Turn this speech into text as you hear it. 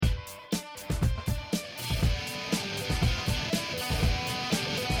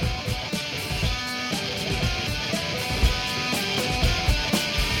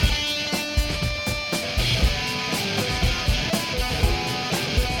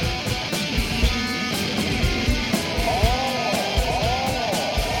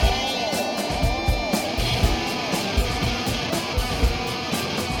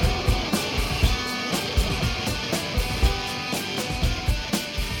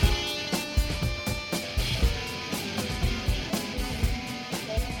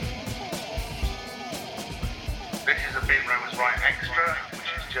Right Extra,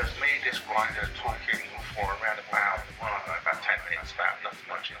 which is just me, Disc Grinder, talking for around about 10 minutes about nothing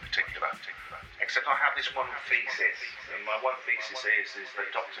much in particular. Except I have this one thesis, and my one thesis is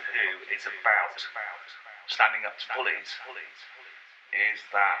that Doctor Who is about standing up to bullies, is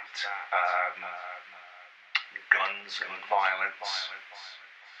that guns and violence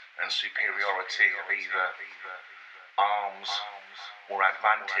and superiority of either arms or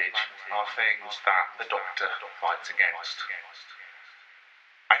advantage are things that the Doctor fights against.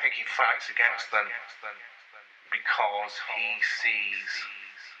 I think he fights against them because he sees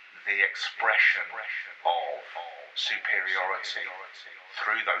the expression of superiority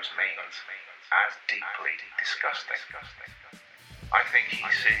through those means as deeply disgusting. I think he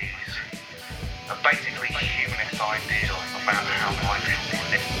sees a basically humanist ideal about how life should be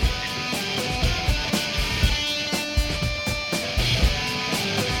lived.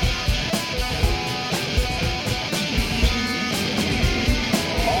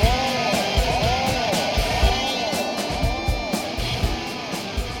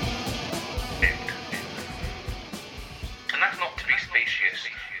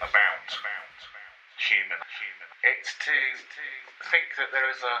 It's to think that there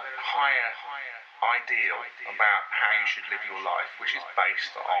is a higher ideal about how you should live your life, which is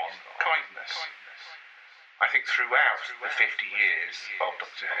based on kindness. I think throughout the 50 years of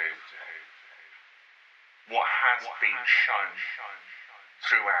Doctor Who, what has been shown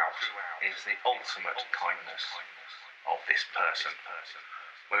throughout is the ultimate kindness of this person.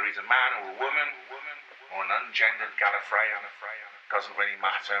 Whether he's a man or a woman, or an ungendered Gallifreyan, doesn't really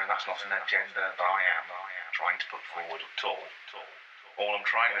matter, and that's not an agenda that I am trying to put forward at all. All I'm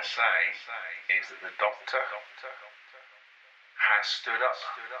trying to say is that the Doctor has stood up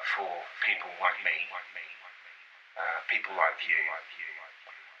for people like me, people like you,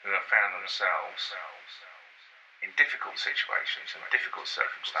 who have found themselves in difficult situations and difficult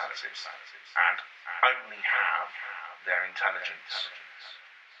circumstances, and only have their intelligence,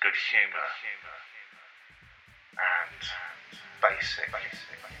 good humour, and basic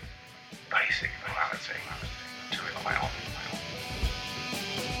morality to rely on.